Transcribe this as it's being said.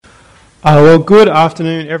Well, good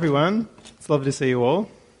afternoon, everyone. It's lovely to see you all.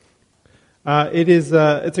 It's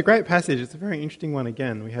a great passage. It's a very interesting one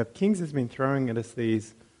again. We have Kings has been throwing at us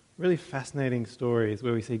these really fascinating stories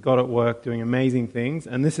where we see God at work doing amazing things,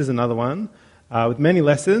 and this is another one with many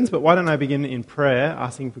lessons. But why don't I begin in prayer,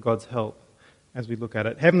 asking for God's help as we look at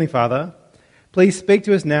it. Heavenly Father, please speak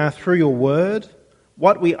to us now through your word.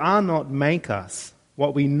 What we are not, make us.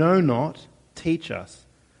 What we know not, teach us.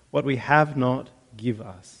 What we have not, give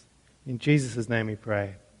us. In Jesus' name we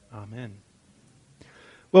pray. Amen.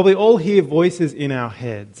 Well, we all hear voices in our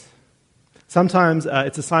heads. Sometimes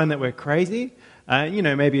it's a sign that we're crazy.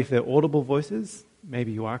 Maybe if they're audible voices,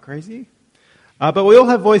 maybe you are crazy. But we all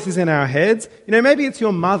have voices in our heads. Maybe it's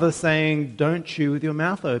your mother saying, don't chew with your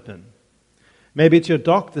mouth open. Maybe it's your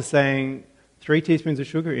doctor saying, 3 teaspoons of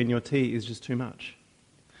sugar in your tea is just too much.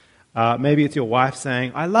 Maybe it's your wife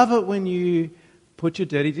saying, I love it when you put your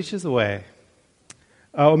dirty dishes away.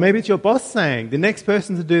 Or maybe it's your boss saying, the next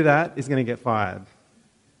person to do that is going to get fired.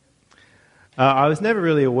 I was never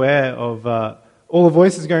really aware of all the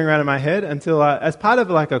voices going around in my head until, as part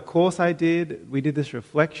of a course I did, we did this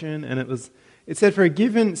reflection, and it said for a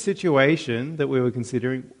given situation that we were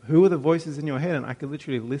considering, who are the voices in your head? And I could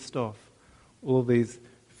literally list off all of these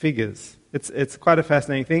figures. It's quite a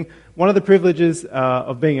fascinating thing. One of the privileges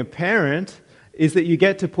of being a parent is that you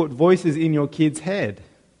get to put voices in your kid's head.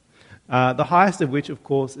 The highest of which, of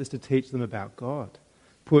course, is to teach them about God.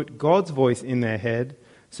 Put God's voice in their head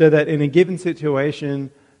so that in a given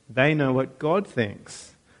situation, they know what God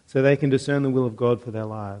thinks, so they can discern the will of God for their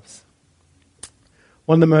lives.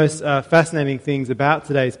 One of the most fascinating things about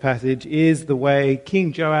today's passage is the way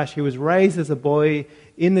King Joash, who was raised as a boy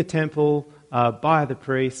in the temple by the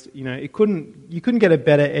priest, you couldn't get a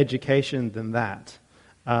better education than that.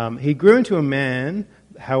 He grew into a man,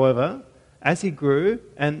 however, as he grew,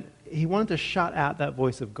 and he wanted to shut out that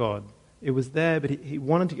voice of God. It was there, but he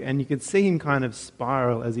wanted to, and you could see him kind of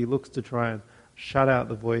spiral as he looks to try and shut out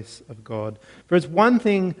the voice of God. For it's one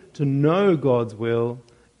thing to know God's will,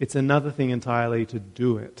 it's another thing entirely to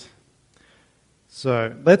do it.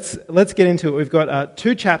 So let's get into it. We've got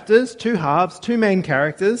 2 chapters, 2 halves, 2 main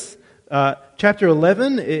characters. Chapter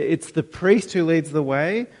 11, it's the priest who leads the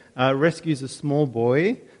way, rescues a small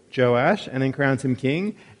boy, Joash, and then crowns him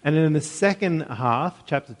king. And then in the second half,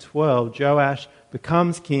 chapter 12, Joash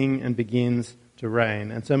becomes king and begins to reign.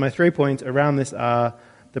 And so my 3 points around this are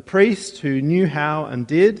the priest who knew how and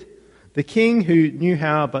did, the king who knew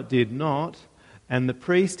how but did not, and the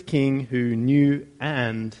priest king who knew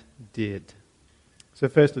and did. So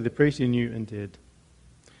firstly, the priest who knew and did.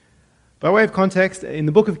 By way of context, in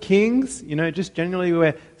the book of Kings, just generally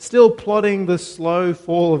we're still plotting the slow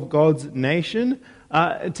fall of God's nation.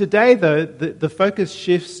 Today, though, the focus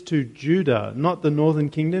shifts to Judah, not the northern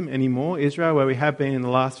kingdom anymore, Israel, where we have been in the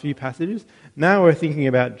last few passages. Now we're thinking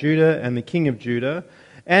about Judah and the king of Judah.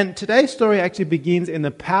 And today's story actually begins in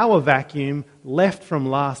the power vacuum left from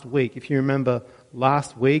last week. If you remember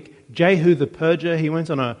last week, Jehu the Purger, he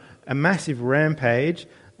went on a massive rampage.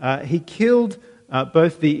 He killed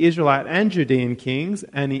both the Israelite and Judean kings,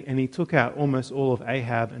 and he took out almost all of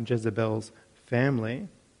Ahab and Jezebel's family.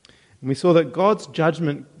 And we saw that God's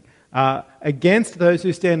judgment against those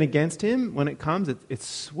who stand against him, when it comes, it's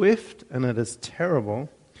swift and it is terrible.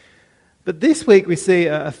 But this week we see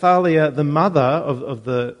Athaliah, the mother of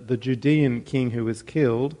the Judean king who was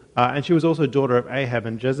killed, and she was also daughter of Ahab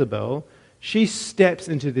and Jezebel. She steps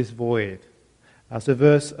into this void. So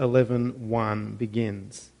verse 11:1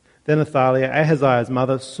 begins. Then Athaliah, Ahaziah's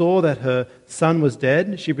mother, saw that her son was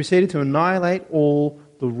dead. She proceeded to annihilate all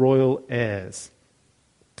the royal heirs.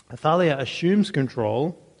 Athaliah assumes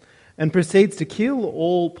control and proceeds to kill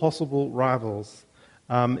all possible rivals.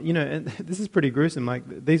 And this is pretty gruesome.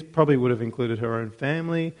 These probably would have included her own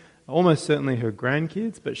family, almost certainly her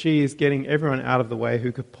grandkids, but she is getting everyone out of the way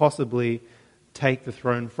who could possibly take the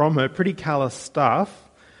throne from her. Pretty callous stuff.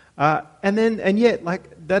 And yet,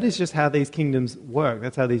 that is just how these kingdoms work.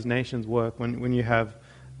 That's how these nations work. When you have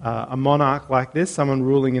a monarch like this, someone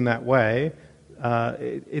ruling in that way,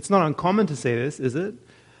 it's not uncommon to see this, is it?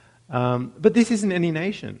 But this isn't any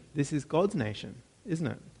nation. This is God's nation, isn't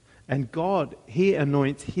it? And God, he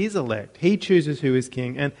anoints his elect. He chooses who is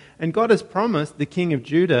king. And God has promised the king of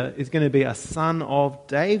Judah is going to be a son of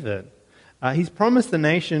David. He's promised the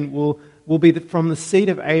nation will be from the seed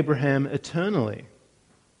of Abraham eternally.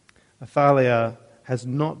 Athaliah has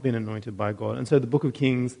not been anointed by God. And so the book of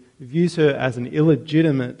Kings views her as an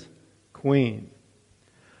illegitimate queen.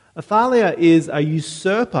 Athaliah is a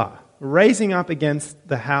usurper, raising up against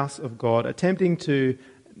the house of God, attempting to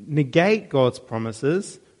negate God's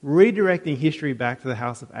promises, redirecting history back to the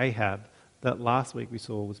house of Ahab, that last week we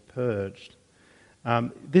saw was purged.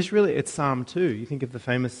 It's Psalm 2. You think of the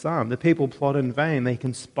famous psalm. The people plot in vain. They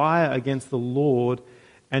conspire against the Lord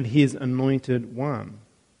and his anointed one.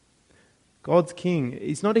 God's king,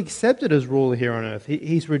 he's not accepted as ruler here on earth.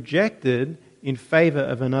 He's rejected in favor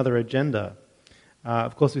of another agenda.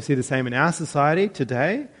 Of course, we see the same in our society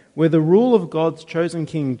today, where the rule of God's chosen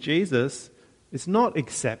king, Jesus, is not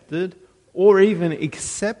accepted or even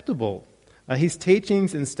acceptable. His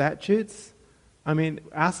teachings and statutes,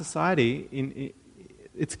 our society,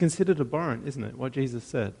 it's considered abhorrent, isn't it, what Jesus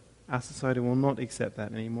said? Our society will not accept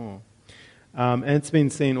that anymore. And it's been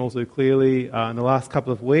seen also clearly in the last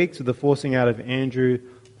couple of weeks with the forcing out of Andrew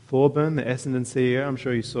Thorburn, the Essendon CEO. I'm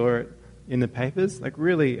sure you saw it in the papers.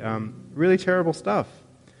 Really terrible stuff.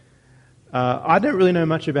 I don't really know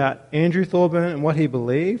much about Andrew Thorburn and what he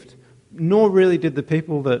believed, nor really did the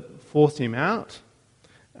people that forced him out.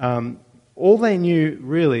 All they knew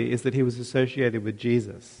really is that he was associated with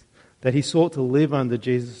Jesus, that he sought to live under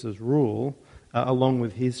Jesus' rule along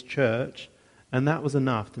with his church, and that was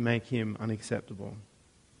enough to make him unacceptable.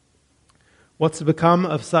 What's to become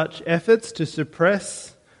of such efforts to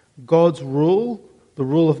suppress God's rule, the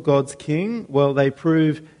rule of God's king? Well, they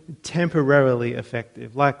prove temporarily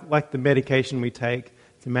effective. Like the medication we take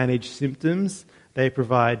to manage symptoms, they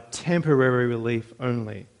provide temporary relief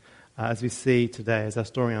only, as we see today as our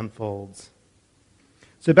story unfolds.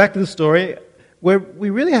 So back to the story, where we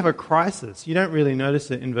really have a crisis. You don't really notice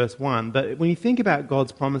it in verse 1, but when you think about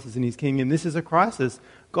God's promises in his kingdom, this is a crisis.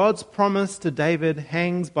 God's promise to David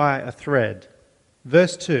hangs by a thread.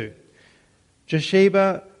 Verse 2,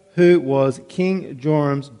 Josheba, who was King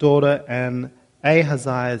Joram's daughter and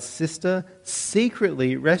Ahaziah's sister,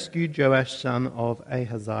 secretly rescued Joash, son of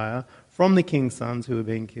Ahaziah, from the king's sons who were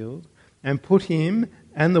being killed, and put him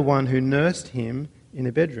and the one who nursed him in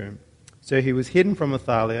a bedroom. So he was hidden from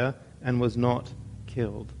Athaliah and was not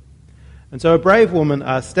killed. And so a brave woman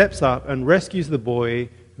steps up and rescues the boy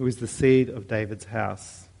who is the seed of David's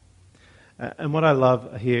house. And what I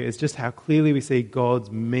love here is just how clearly we see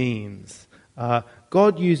God's means.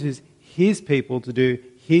 God uses his people to do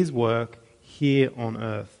his work here on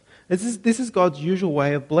earth. This is God's usual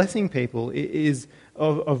way of blessing people,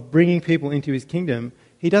 of bringing people into his kingdom.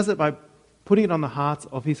 He does it by putting it on the hearts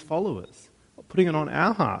of his followers, putting it on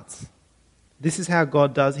our hearts. This is how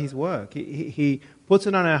God does his work. He puts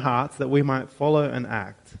it on our hearts that we might follow and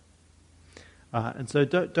act. And so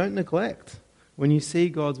don't neglect. When you see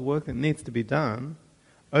God's work that needs to be done,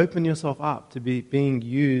 open yourself up to be being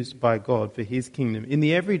used by God for his kingdom. In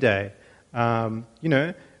the everyday, parenting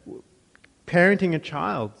a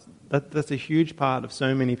child, that's a huge part of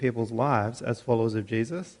so many people's lives as followers of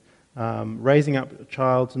Jesus. Raising up a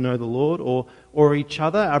child to know the Lord, or each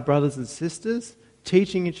other, our brothers and sisters,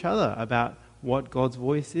 teaching each other about what God's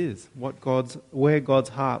voice is, where God's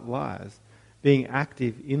heart lies, being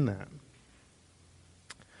active in that.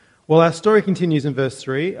 Well, our story continues in verse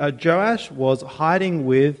 3. Joash was hiding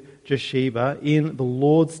with Josheba in the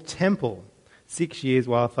Lord's temple 6 years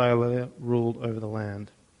while Athaliah ruled over the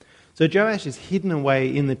land. So Joash is hidden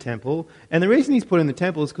away in the temple, and the reason he's put in the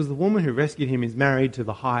temple is because the woman who rescued him is married to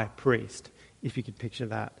the high priest, if you could picture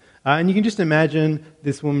that. And you can just imagine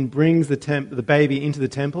this woman brings the baby into the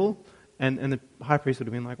temple, and the high priest would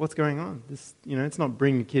have been like, "What's going on? It's not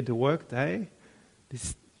bring your kid to work day.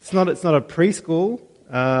 It's not a preschool."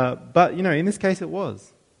 But in this case, it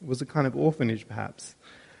was. It was a kind of orphanage, perhaps.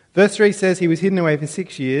 Verse 3 says he was hidden away for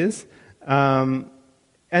 6 years, and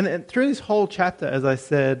through this whole chapter, as I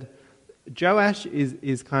said, Joash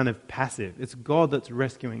is kind of passive. It's God that's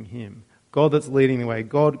rescuing him. God that's leading the way.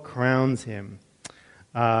 God crowns him.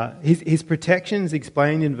 His protection is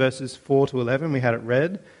explained in verses 4 to 11. We had it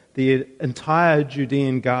read. The entire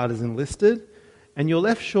Judean guard is enlisted, and you're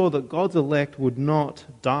left sure that God's elect would not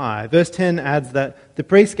die. Verse 10 adds that the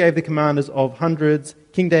priests gave the commanders of hundreds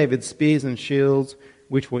King David's spears and shields,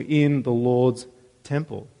 which were in the Lord's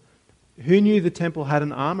temple. Who knew the temple had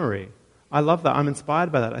an armory? I love that. I'm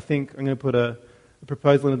inspired by that. I think I'm going to put a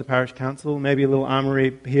proposal into the parish council, maybe a little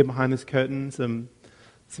armory here behind this curtain, some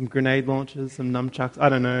grenade launchers, some nunchucks. I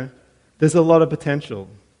don't know. There's a lot of potential.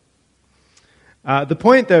 The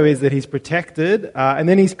point, though, is that he's protected, and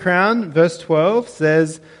then he's crowned. Verse 12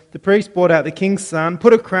 says, the priest brought out the king's son,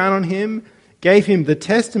 put a crown on him, gave him the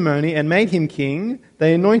testimony, and made him king.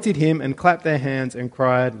 They anointed him and clapped their hands and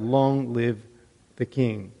cried, "Long live the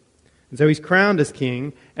king." And so he's crowned as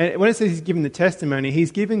king. And when it says he's given the testimony,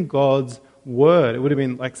 he's given God's word. It would have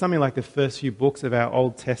been like something like the first few books of our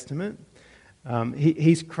Old Testament.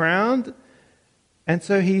 He's crowned, and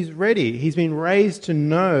so he's ready. He's been raised to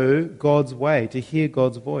know God's way, to hear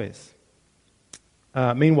God's voice.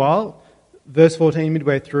 Meanwhile, verse 14,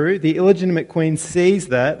 midway through, the illegitimate queen sees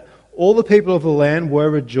that all the people of the land were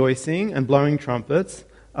rejoicing and blowing trumpets.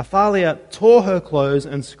 Athaliah tore her clothes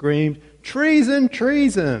and screamed, "Treason,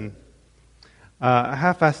 treason!"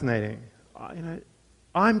 How fascinating.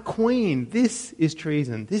 I'm queen. This is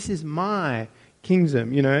treason. This is my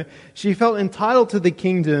kingdom. She felt entitled to the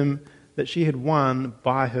kingdom that she had won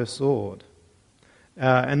by her sword.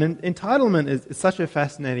 And entitlement is such a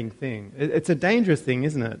fascinating thing. It's a dangerous thing,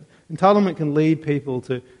 isn't it? Entitlement can lead people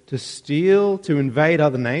to steal, to invade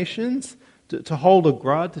other nations, to hold a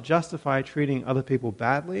grudge, to justify treating other people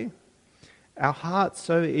badly. Our heart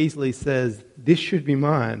so easily says, this should be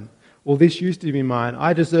mine, or this used to be mine,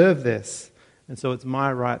 I deserve this, and so it's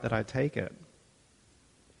my right that I take it.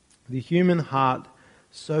 The human heart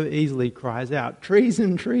so easily cries out,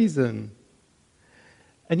 treason, treason.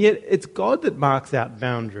 And yet it's God that marks out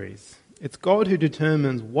boundaries. It's God who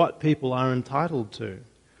determines what people are entitled to,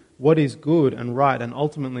 what is good and right, and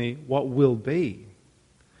ultimately what will be.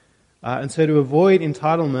 And so to avoid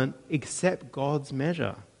entitlement, accept God's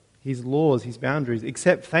measure, His laws, His boundaries.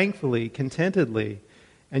 Accept thankfully, contentedly,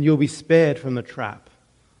 and you'll be spared from the trap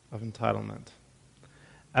of entitlement.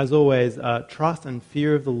 As always, trust and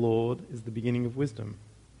fear of the Lord is the beginning of wisdom.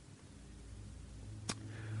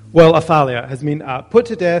 Well, Athaliah has been put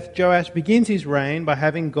to death. Joash begins his reign by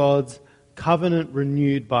having God's covenant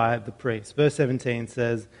renewed by the priests. Verse 17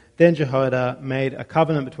 says, "Then Jehoiada made a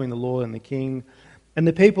covenant between the Lord and the king, and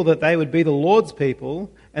the people that they would be the Lord's people,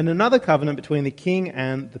 and another covenant between the king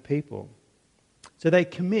and the people." So they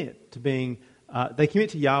commit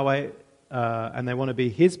to Yahweh, and they want to be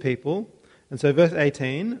His people. And so verse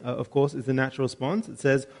 18, of course, is the natural response. It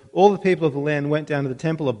says, "All the people of the land went down to the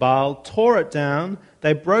temple of Baal, tore it down.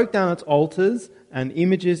 They broke down its altars and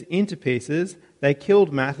images into pieces. They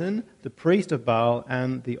killed Mattan, the priest of Baal,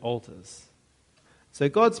 and the altars." So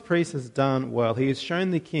God's priest has done well. He has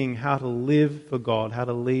shown the king how to live for God, how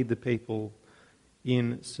to lead the people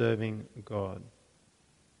in serving God.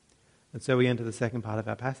 And so we enter the second part of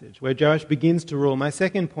our passage, where Joash begins to rule. My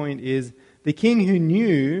second point is the king who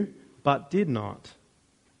knew but did not.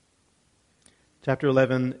 Chapter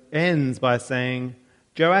 11 ends by saying,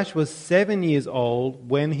 Joash was 7 years old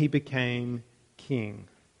when he became king.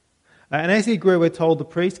 And as he grew, we're told the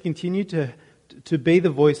priest continued to be the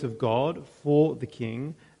voice of God for the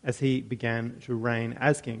king as he began to reign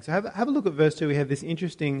as king. So have a look at verse 2. We have this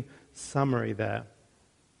interesting summary there.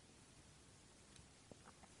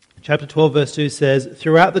 Chapter 12, verse 2 says,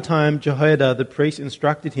 "Throughout the time Jehoiada the priest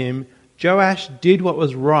instructed him, Joash did what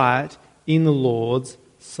was right in the Lord's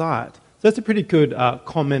sight." So that's a pretty good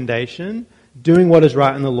commendation, doing what is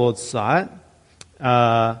right in the Lord's sight.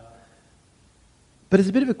 But it's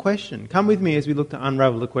a bit of a question. Come with me as we look to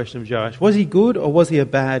unravel the question of Joash. Was he good or was he a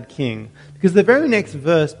bad king? Because the very next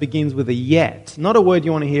verse begins with a yet, not a word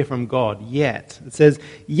you want to hear from God, yet. It says,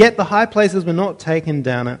 "Yet the high places were not taken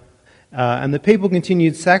down, and the people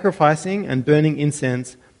continued sacrificing and burning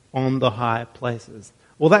incense on the high places."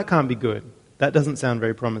 Well, that can't be good. That doesn't sound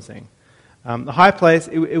very promising. The high place,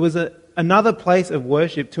 it was another place of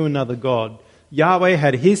worship to another god. Yahweh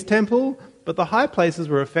had His temple, but the high places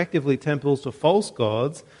were effectively temples to false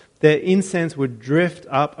gods. Their incense would drift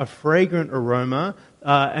up a fragrant aroma,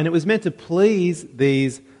 and it was meant to please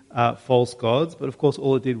these false gods, but of course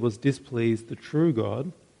all it did was displease the true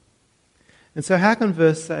God. And so how can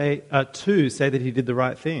verse 2 say that he did the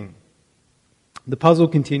right thing? The puzzle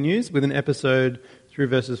continues with an episode through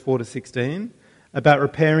verses 4 to 16 about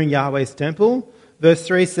repairing Yahweh's temple. Verse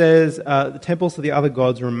 3 says the temples to the other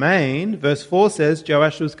gods remained. Verse 4 says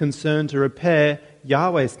Joash was concerned to repair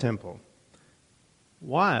Yahweh's temple.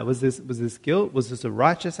 Why? Was this guilt? Was this a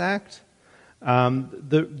righteous act?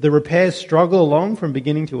 The repairs struggle along from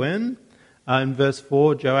beginning to end. In verse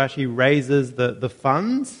 4, Joash, he raises the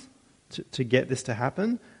funds to get this to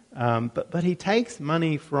happen. But he takes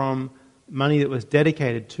money from money that was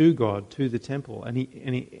dedicated to God, to the temple, and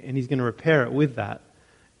he's going to repair it with that.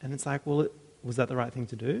 And it's like, well, was that the right thing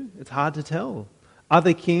to do? It's hard to tell.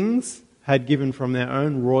 Other kings had given from their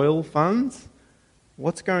own royal funds.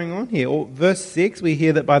 What's going on here? Or verse 6, we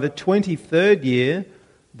hear that by the 23rd year,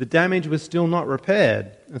 the damage was still not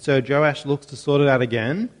repaired. And so Joash looks to sort it out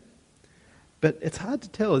again. But it's hard to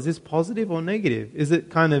tell. Is this positive or negative? Is it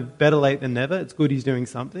kind of better late than never? It's good he's doing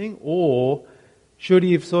something. Or should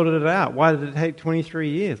he have sorted it out? Why did it take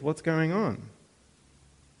 23 years? What's going on?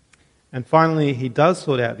 And finally, he does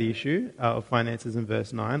sort out the issue of finances in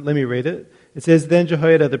verse 9. Let me read it. It says, "Then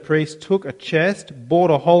Jehoiada the priest took a chest,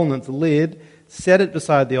 bored a hole in its lid, set it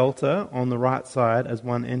beside the altar on the right side as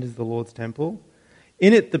one enters the Lord's temple.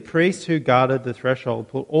 In it the priest who guarded the threshold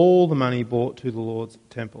put all the money brought to the Lord's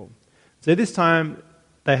temple." So this time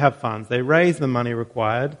they have funds. They raise the money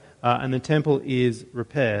required and the temple is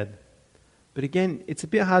repaired. But again, it's a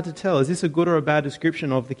bit hard to tell. Is this a good or a bad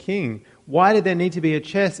description of the king? Why did there need to be a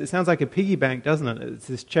chest? It sounds like a piggy bank, doesn't it? It's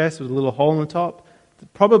this chest with a little hole in the top,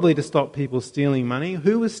 probably to stop people stealing money.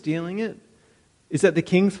 Who was stealing it? Is that the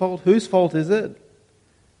king's fault? Whose fault is it?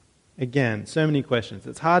 Again, so many questions.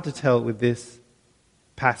 It's hard to tell with this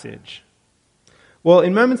passage. Well,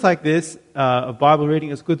 in moments like this of Bible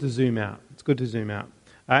reading, it's good to zoom out. It's good to zoom out.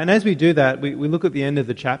 And as we do that, we look at the end of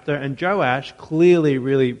the chapter, and Joash clearly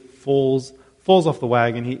really falls off the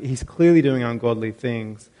wagon. He's clearly doing ungodly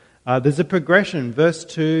things. There's a progression. Verse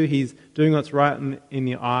 2, he's doing what's right in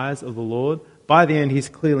the eyes of the Lord. By the end, he's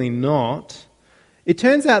clearly not. It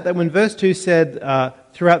turns out that when verse 2 said,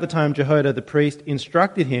 throughout the time Jehoiada the priest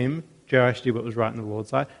instructed him, Joash did what was right in the Lord's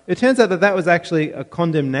sight, it turns out that was actually a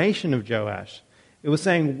condemnation of Joash. It was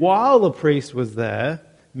saying while the priest was there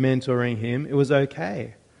mentoring him, it was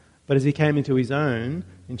okay. But as he came into his own,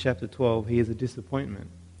 in chapter 12, he is a disappointment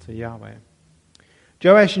to Yahweh.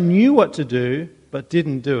 Joash knew what to do, but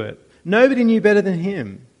didn't do it. Nobody knew better than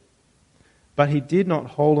him. But he did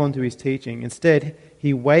not hold on to his teaching. Instead,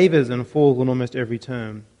 he wavers and falls on almost every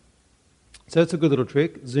term. So it's a good little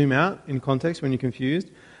trick. Zoom out in context when you're confused.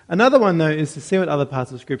 Another one, though, is to see what other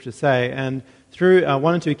parts of Scripture say. And through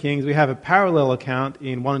 1 and 2 Kings, we have a parallel account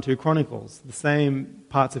in 1 and 2 Chronicles. The same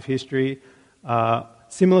parts of history.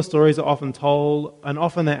 Similar stories are often told, and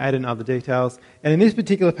often they add in other details. And in this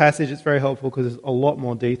particular passage, it's very helpful because there's a lot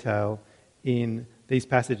more detail in these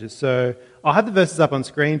passages. So I'll have the verses up on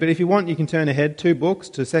screen, but if you want, you can turn ahead 2 books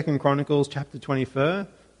to 2 Chronicles chapter 24,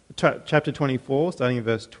 starting in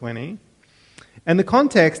verse 20. And the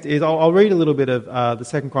context is, I'll read a little bit of the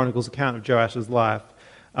 2 Chronicles account of Joash's life.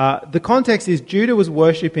 The context is Judah was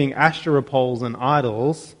worshipping Asherah poles and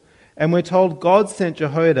idols, and we're told God sent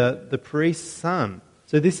Jehoiada, the priest's son.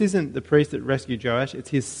 So this isn't the priest that rescued Joash, it's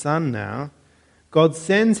his son now. God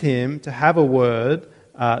sends him to have a word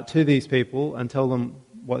to these people and tell them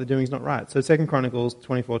what they're doing is not right. So 2 Chronicles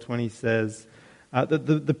 24:20 says,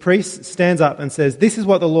 the priest stands up and says, "This is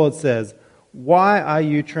what the Lord says. Why are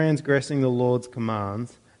you transgressing the Lord's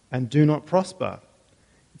commands and do not prosper?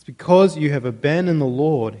 It's because you have abandoned the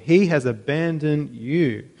Lord. He has abandoned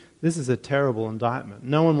you." This is a terrible indictment.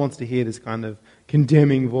 No one wants to hear this kind of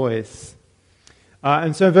condemning voice.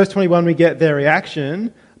 And so in verse 21 we get their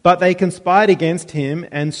reaction. "But they conspired against him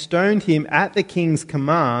and stoned him at the king's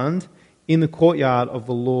command in the courtyard of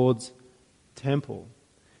the Lord's temple."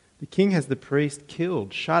 The king has the priest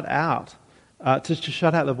killed, shut out, to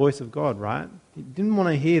shut out the voice of God, right? He didn't want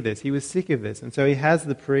to hear this. He was sick of this. And so he has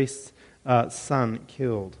the priest's son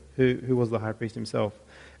killed, who was the high priest himself.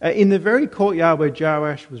 In the very courtyard where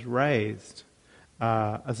Joash was raised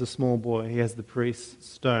as a small boy, he has the priest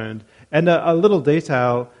stoned. And a little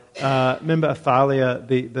detail, remember Athaliah,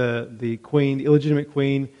 the queen, the illegitimate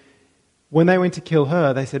queen, when they went to kill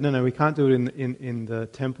her, they said, no, we can't do it in the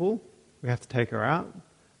temple. We have to take her out.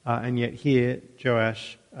 And yet here,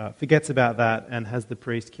 Joash forgets about that and has the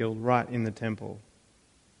priest killed right in the temple.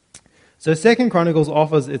 So 2 Chronicles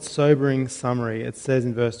offers its sobering summary. It says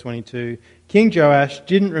in verse 22, "King Joash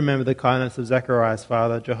didn't remember the kindness of Zechariah's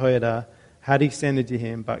father, Jehoiada, had extended to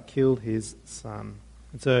him, but killed his son."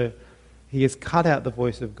 And so he has cut out the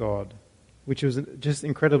voice of God, which was just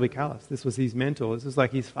incredibly callous. This was his mentor. This was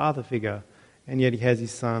like his father figure, and yet he has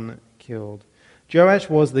his son killed. Joash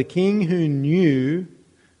was the king who knew,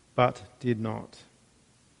 but did not.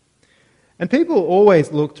 And people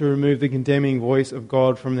always look to remove the condemning voice of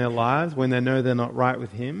God from their lives when they know they're not right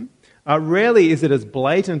with him. Rarely is it as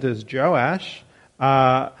blatant as Joash.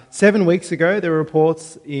 7 weeks ago, there were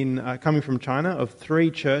reports coming from China of 3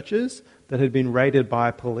 churches that had been raided by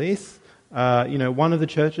police. One of the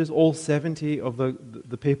churches, all 70 of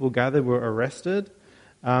the people gathered were arrested.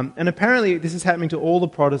 And apparently this is happening to all the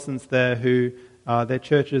Protestants there who their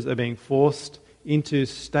churches are being forced into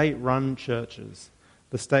state-run churches.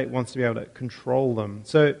 The state wants to be able to control them.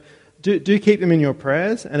 So do keep them in your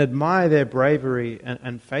prayers and admire their bravery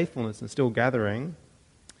and faithfulness in still gathering.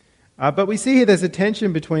 But we see here there's a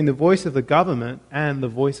tension between the voice of the government and the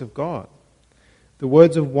voice of God. The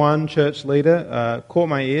words of one church leader caught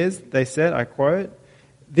my ears. They said, I quote,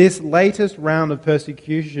 "This latest round of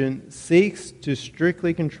persecution seeks to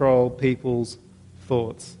strictly control people's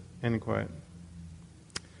thoughts," end quote.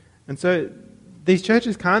 And so these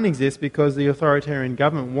churches can't exist because the authoritarian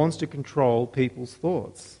government wants to control people's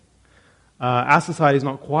thoughts. Our society is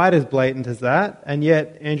not quite as blatant as that, and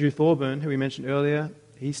yet Andrew Thorburn, who we mentioned earlier,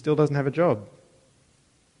 he still doesn't have a job.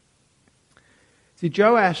 See,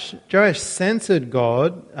 Joash censored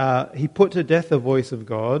God. He put to death the voice of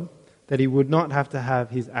God. that he would not have to have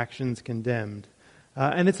his actions condemned.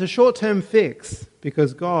 And it's a short-term fix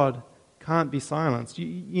because God can't be silenced.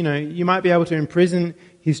 You might be able to imprison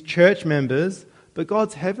his church members, but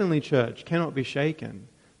God's heavenly church cannot be shaken.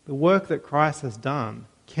 The work that Christ has done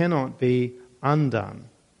cannot be undone.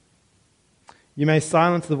 You may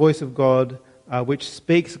silence the voice of God, which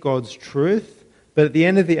speaks God's truth, but at the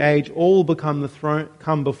end of the age, all will come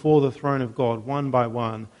before the throne of God, one by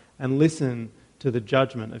one, and listen to the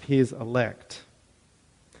judgment of his elect,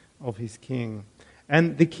 of his king.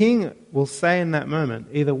 And the king will say in that moment,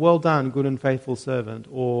 either well done, good and faithful servant,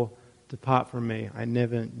 or depart from me, I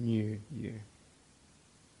never knew you.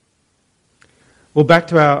 Well, back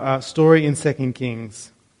to our story in 2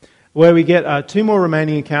 Kings, where we get two more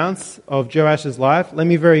remaining accounts of Joash's life. Let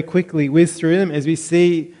me very quickly whiz through them as we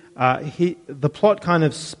see the plot kind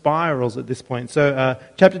of spirals at this point. So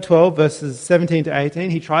chapter 12, verses 17 to 18,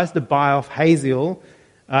 he tries to buy off Hazael.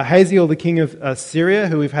 Hazael, the king of Syria,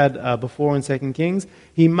 who we've had before in 2 Kings.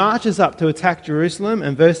 He marches up to attack Jerusalem,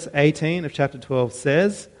 and verse 18 of chapter 12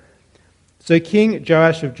 says, So King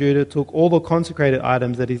Joash of Judah took all the consecrated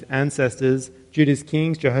items that his ancestors, Judah's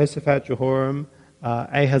kings, Jehoshaphat, Jehoram,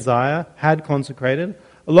 Ahaziah, had consecrated,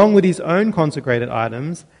 along with his own consecrated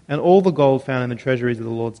items, and all the gold found in the treasuries of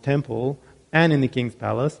the Lord's temple and in the king's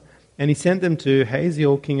palace, and he sent them to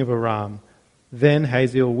Hazael, king of Aram. Then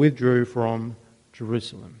Hazael withdrew from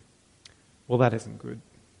Jerusalem. Well, that isn't good.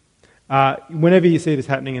 Whenever you see this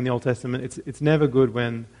happening in the Old Testament, it's never good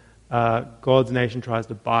when God's nation tries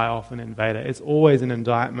to buy off an invader. It's always an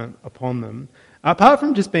indictment upon them. Apart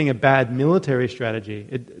from just being a bad military strategy,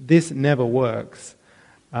 this never works.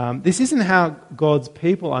 This isn't how God's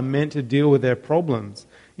people are meant to deal with their problems.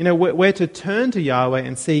 We're to turn to Yahweh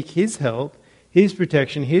and seek his help, his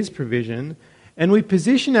protection, his provision, and we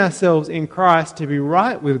position ourselves in Christ to be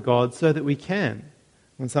right with God so that we can,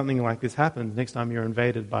 when something like this happens, next time you're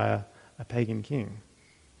invaded by a pagan king.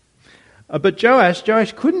 But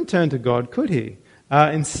Joash couldn't turn to God, could he?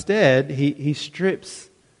 Instead, he strips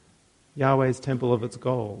Yahweh's temple of its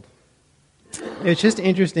gold. It's just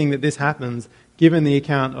interesting that this happens given the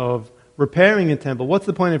account of repairing a temple. What's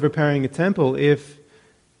the point of repairing a temple if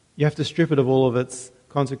you have to strip it of all of its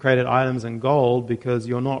consecrated items and gold because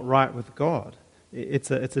you're not right with God?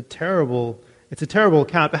 It's a terrible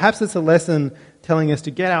account. Perhaps it's a lesson telling us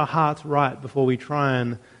to get our hearts right before we try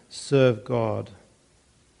and serve God.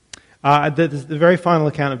 The very final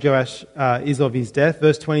account of Joash is of his death.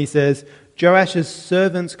 Verse 20 says, Joash's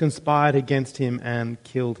servants conspired against him and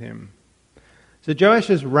killed him. So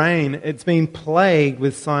Joash's reign, it's been plagued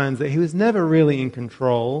with signs that he was never really in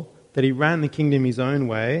control, that he ran the kingdom his own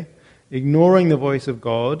way, ignoring the voice of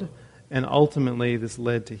God, and ultimately this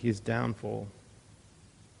led to his downfall.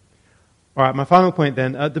 All right, my final point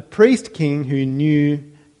then. The priest king who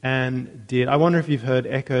knew and did. I wonder if you've heard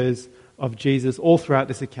echoes of Jesus all throughout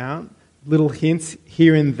this account. Little hints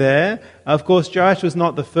here and there. Of course, Joash was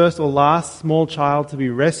not the first or last small child to be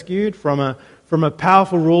rescued from a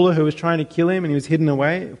powerful ruler who was trying to kill him and he was hidden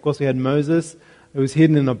away. Of course, we had Moses who was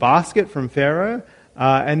hidden in a basket from Pharaoh.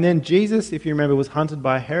 And then Jesus, if you remember, was hunted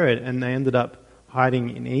by Herod and they ended up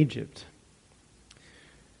hiding in Egypt.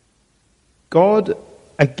 God,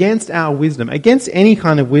 against our wisdom, against any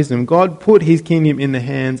kind of wisdom, God put his kingdom in the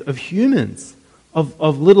hands of humans,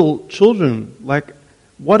 of little children. Like,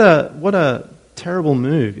 what a terrible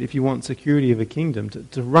move if you want security of a kingdom,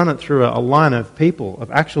 to run it through a line of people,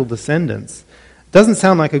 of actual descendants. Doesn't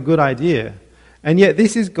sound like a good idea. And yet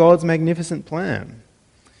this is God's magnificent plan.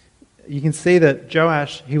 You can see that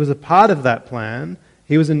Joash, he was a part of that plan.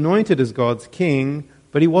 He was anointed as God's king,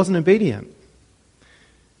 but he wasn't obedient.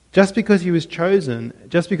 Just because he was chosen,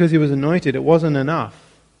 just because he was anointed, it wasn't enough.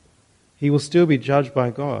 He will still be judged by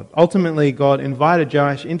God. Ultimately, God invited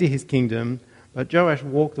Joash into his kingdom, but Joash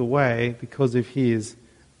walked away because of his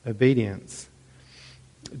disobedience.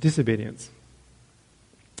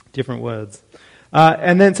 Different words.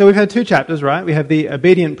 And then, so we've had two chapters, right? We have the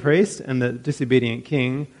obedient priest and the disobedient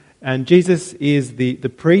king. And Jesus is the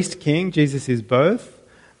priest king. Jesus is both.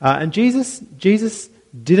 And Jesus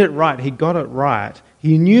did it right. He got it right.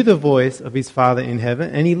 He knew the voice of his Father in heaven,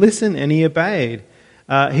 and he listened and he obeyed.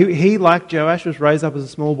 He, like Joash, was raised up as a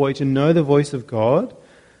small boy to know the voice of God,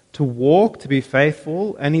 to walk, to be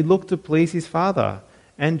faithful, and he looked to please his Father.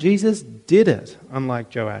 And Jesus did it,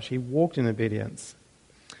 unlike Joash. He walked in obedience.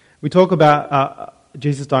 We talk about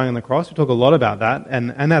Jesus dying on the cross. We talk a lot about that,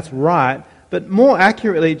 and that's right. But more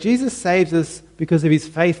accurately, Jesus saves us because of his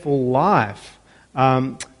faithful life,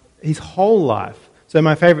 his whole life. So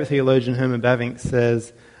my favorite theologian, Herman Bavinck,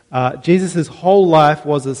 says, Jesus' whole life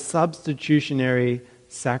was a substitutionary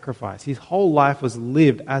sacrifice. His whole life was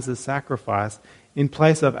lived as a sacrifice in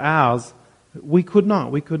place of ours. We could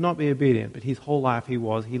not be obedient, but his whole life he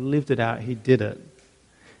lived it out, he did it.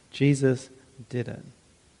 Jesus did it.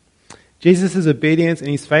 Jesus' obedience and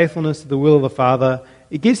his faithfulness to the will of the Father,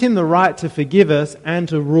 it gives him the right to forgive us and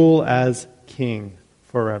to rule as king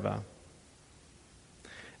forever.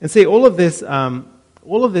 And see, all of this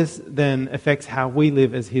then affects how we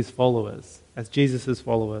live as his followers, as Jesus'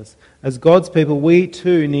 followers. As God's people, we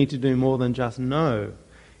too need to do more than just know.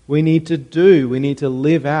 We need to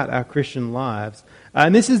live out our Christian lives.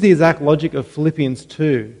 And this is the exact logic of Philippians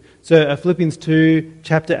 2. So Philippians 2,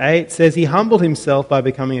 chapter 8 says, he humbled himself by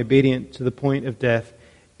becoming obedient to the point of death,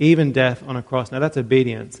 even death on a cross. Now that's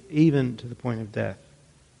obedience, even to the point of death.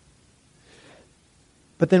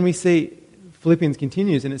 But then we see Philippians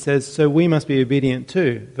continues and it says, so we must be obedient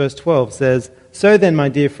too. Verse 12 says, so then, my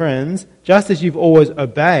dear friends, just as you've always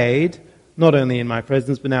obeyed, not only in my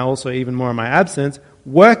presence, but now also even more in my absence,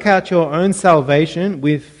 work out your own salvation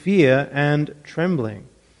with fear and trembling.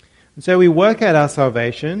 And so we work out our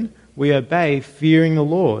salvation, we obey fearing the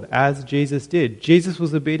Lord, as Jesus did. Jesus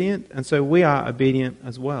was obedient, and so we are obedient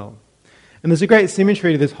as well. And there's a great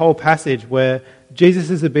symmetry to this whole passage where Jesus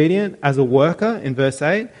is obedient as a worker in verse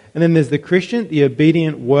 8, and then there's the Christian, the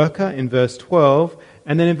obedient worker in verse 12,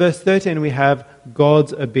 and then in verse 13 we have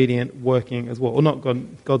God's obedient working as well. Well, not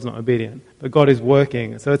God, God's not obedient, but God is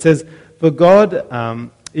working. So it says, for God,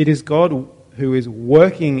 it is God who is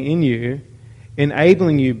working in you,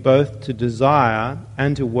 enabling you both to desire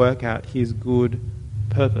and to work out his good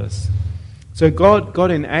purpose. So God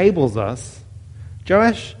enables us.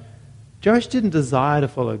 Joash didn't desire to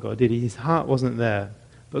follow God, did he? His heart wasn't there.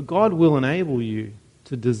 But God will enable you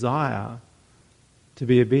to desire to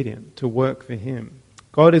be obedient, to work for him.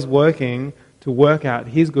 God is working to work out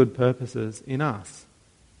his good purposes in us.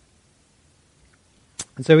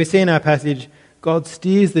 And so we see in our passage, God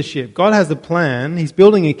steers the ship. God has a plan. He's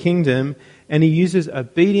building a kingdom, and he uses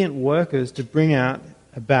obedient workers to bring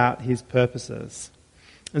about his purposes.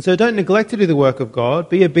 And so don't neglect to do the work of God.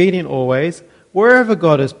 Be obedient always. Wherever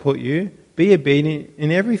God has put you, be obedient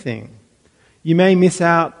in everything. You may miss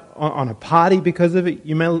out on a party because of it.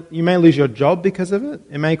 You may lose your job because of it.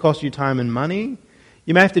 It may cost you time and money.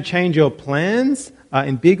 You may have to change your plans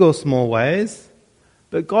in big or small ways.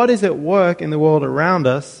 But God is at work in the world around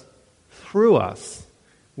us through us.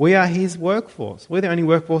 We are his workforce. We're the only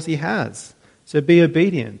workforce he has. So be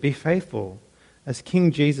obedient, be faithful, as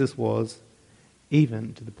King Jesus was,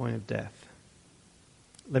 even to the point of death.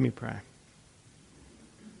 Let me pray.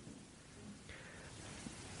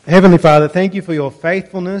 Heavenly Father, thank you for your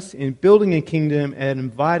faithfulness in building a kingdom and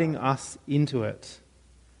inviting us into it.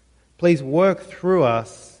 Please work through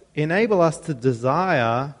us, enable us to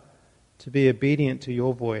desire to be obedient to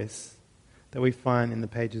your voice that we find in the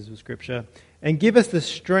pages of Scripture, and give us the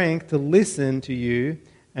strength to listen to you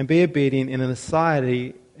and be obedient in a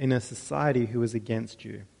society who is against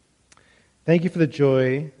you. Thank you for the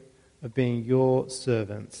joy of being your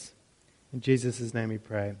servants. In Jesus' name we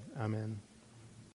pray. Amen.